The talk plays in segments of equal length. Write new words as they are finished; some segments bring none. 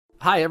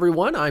Hi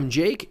everyone, I'm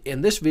Jake,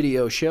 and this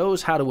video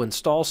shows how to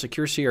install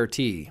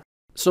SecureCRT.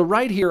 So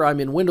right here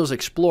I'm in Windows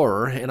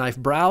Explorer, and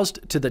I've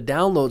browsed to the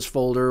Downloads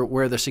folder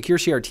where the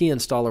SecureCRT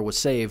installer was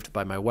saved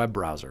by my web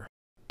browser.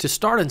 To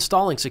start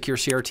installing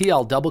SecureCRT,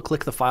 I'll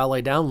double-click the file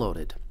I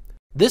downloaded.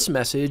 This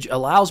message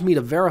allows me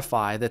to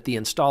verify that the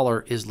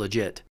installer is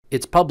legit.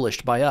 It's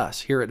published by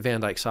us here at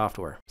Van Dyke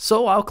Software.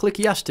 So I'll click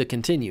Yes to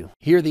continue.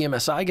 Here the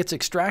MSI gets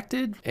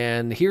extracted,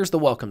 and here's the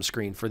welcome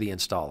screen for the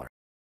installer.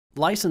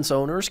 License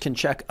owners can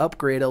check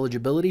upgrade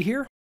eligibility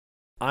here.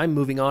 I'm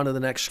moving on to the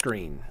next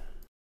screen.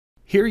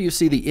 Here you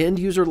see the end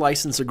user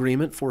license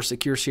agreement for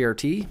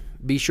SecureCRT.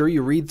 Be sure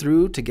you read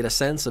through to get a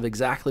sense of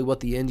exactly what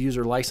the end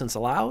user license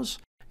allows.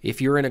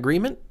 If you're in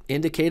agreement,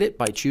 indicate it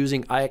by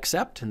choosing I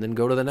accept and then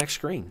go to the next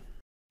screen.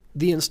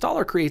 The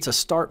installer creates a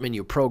Start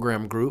menu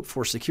program group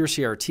for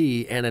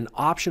SecureCRT and an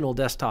optional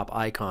desktop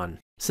icon.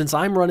 Since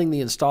I'm running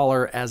the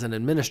installer as an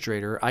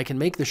administrator, I can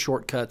make the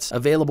shortcuts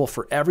available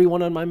for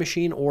everyone on my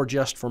machine or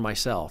just for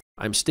myself.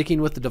 I'm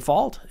sticking with the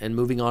default and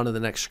moving on to the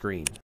next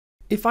screen.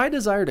 If I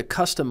desire to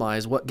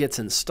customize what gets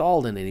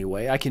installed in any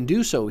way, I can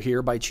do so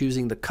here by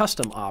choosing the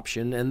Custom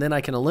option, and then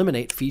I can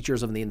eliminate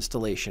features of the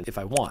installation if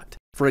I want.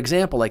 For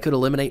example, I could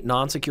eliminate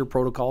non-secure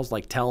protocols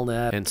like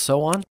Telnet and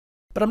so on,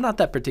 but I'm not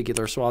that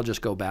particular, so I'll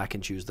just go back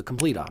and choose the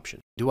Complete option.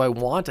 Do I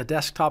want a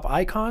desktop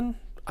icon?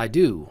 I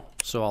do,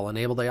 so I'll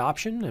enable the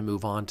option and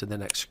move on to the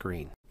next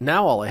screen.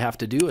 Now all I have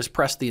to do is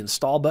press the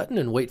Install button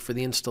and wait for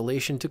the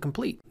installation to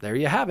complete. There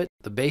you have it,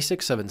 the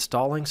basics of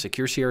installing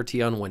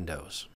SecureCRT on Windows.